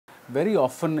very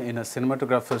often in a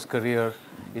cinematographer's career,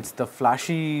 it's the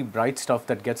flashy, bright stuff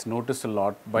that gets noticed a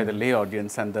lot by the lay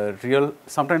audience, and the real,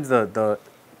 sometimes the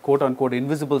quote-unquote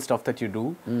invisible stuff that you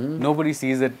do, nobody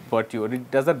sees it but you.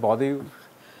 Does that bother you?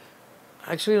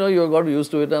 Actually, you got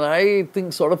used to it, and I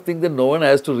sort of think that no one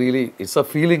has to really. It's a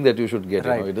feeling that you should get.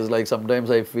 Right. It is like sometimes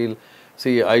I feel.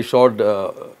 See, I shot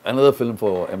another film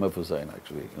for M.F. Hussain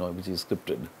actually, which is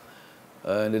scripted,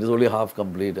 and it is only half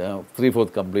complete,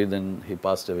 3/4 complete. Then he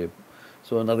passed away,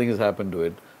 so nothing has happened to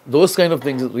it. Those kind of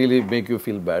things really make you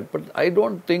feel bad. But I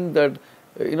don't think that,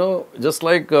 just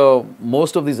like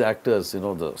most of these actors,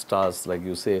 the stars, like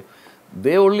you say,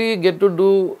 they only get to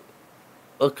do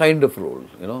a kind of role,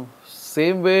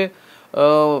 Same way,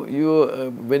 I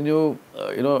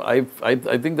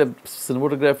think that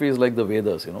cinematography is like the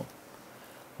Vedas,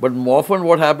 But often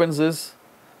what happens is,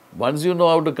 once you know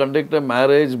how to conduct a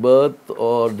marriage, birth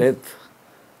or death,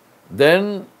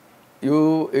 then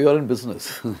you are in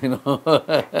business,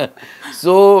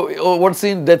 So, what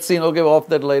scene? Death scene, okay, off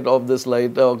that light, off this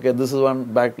light, okay, this is one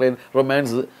backlight,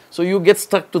 romance. So you get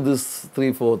stuck to these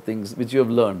 3-4 things which you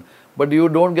have learned, but you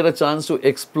don't get a chance to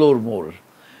explore more,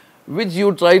 which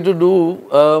you try to do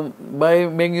by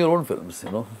making your own films,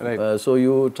 Right. So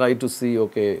you try to see,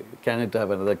 okay, can it have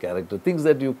another character? Things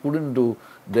that you couldn't do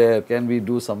there, can we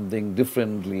do something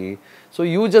differently? So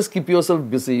you just keep yourself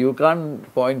busy. You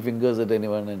can't point fingers at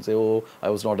anyone and say, oh, I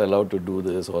was not allowed to do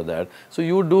this or that. So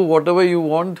you do whatever you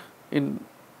want in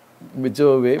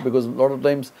whichever way, because a lot of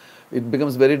times it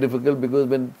becomes very difficult, because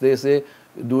when they say,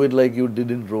 do it like you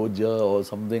did in Roja or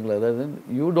something like that, then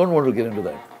you don't want to get into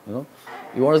that,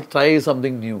 You want to try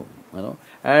something new,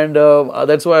 And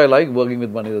that's why I like working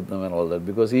with Mani Ratnam and all that,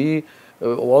 because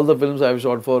all the films I've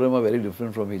shot for him are very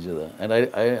different from each other. And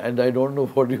I don't know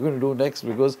what you're going to do next,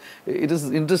 because it is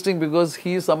interesting, because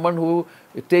he is someone who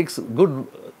takes good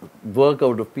work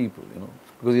out of people,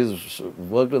 because he's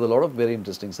worked with a lot of very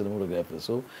interesting cinematographers.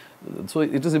 So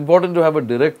it is important to have a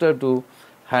director to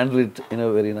handle it in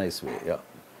a very nice way, yeah.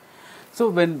 So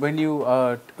when you,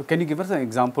 can you give us an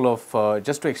example of,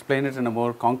 just to explain it in a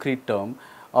more concrete term,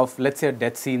 of let's say a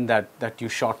death scene that you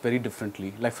shot very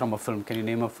differently, like from a film? Can you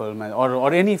name a film,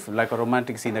 or any, like a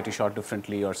romantic scene that you shot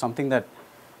differently, or something that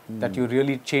you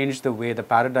really changed the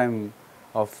paradigm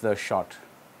of the shot?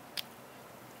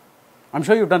 I'm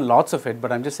sure you've done lots of it,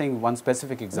 but I'm just saying one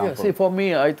specific example. Yeah, see, for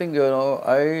me, I think,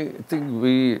 I think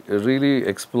we really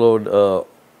explored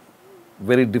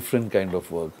very different kind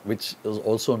of work, which is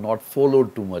also not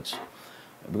followed too much,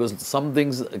 because some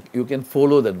things you can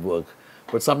follow that work,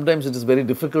 but sometimes it is very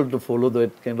difficult to follow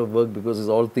that kind of work, because it's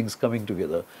all things coming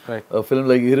together. Right. A film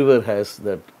like Irriver has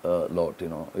that lot,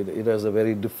 it has a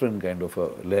very different kind of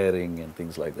layering and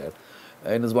things like that,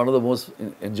 and it's one of the most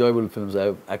enjoyable films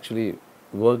I've actually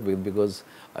worked with, because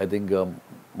I think for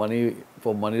Mani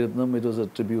Ratnam, it was a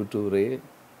tribute to Ray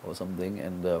or something,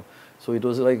 and so it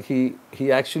was like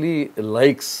he actually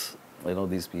likes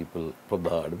these people from the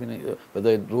heart. I mean,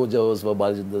 whether Roja was for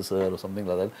Balajinder sir or something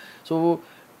like that. So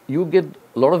you get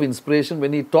a lot of inspiration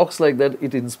when he talks like that.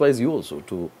 It inspires you also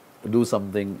to do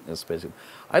something special.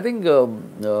 I think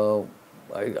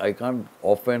I can't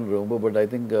offhand remember, but I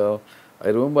think I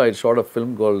remember I shot a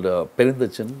film called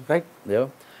Perindachan. Right. Yeah.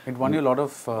 It won you a lot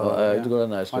of. It got a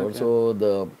national. So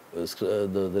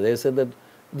they said that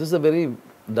this is a very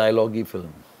dialogue-y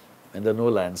film, and there are no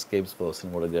landscapes for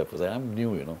cinematographers. I am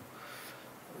new,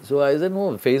 So I said,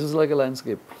 no, face is like a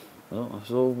landscape.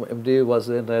 So MD was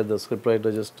there, and the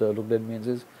scriptwriter just looked at me and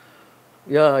says,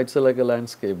 yeah, it's like a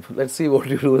landscape. Let's see what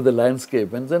you do with the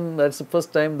landscape. And then that's the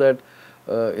first time that,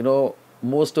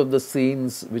 most of the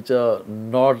scenes which are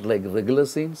not like regular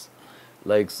scenes,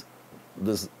 like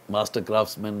this master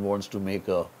craftsman wants to make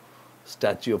a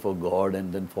statue of a god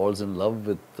and then falls in love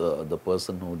with the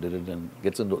person who did it and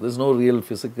gets into. There's no real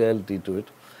physicality to it,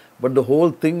 but the whole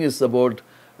thing is about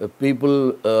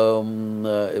people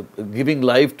giving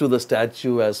life to the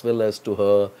statue as well as to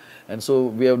her, and so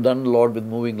we have done a lot with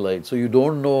moving light. So you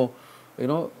don't know,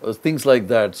 things like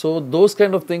that. So those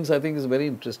kind of things I think is very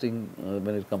interesting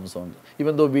when it comes on.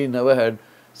 Even though we never had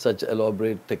such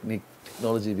elaborate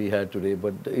technology we had today,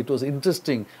 but it was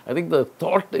interesting. I think the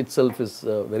thought itself is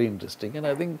very interesting, and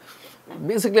I think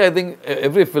basically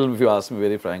every film, if you ask me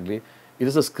very frankly, it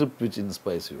is a script which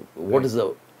inspires you. What is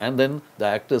and then the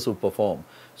actors who perform.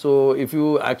 So if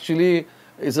you actually,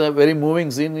 it's a very moving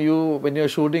scene. When you're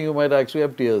shooting, you might actually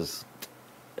have tears.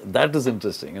 That is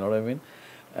interesting. You know what I mean?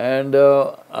 And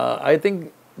I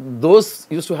think those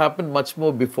used to happen much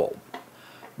more before.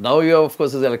 Now you have, of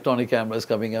course, there's electronic cameras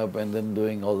coming up and then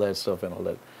doing all that stuff and all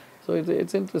that. So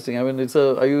it's interesting. I mean,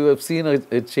 you have seen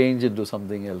a change into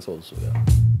something else also. Yeah.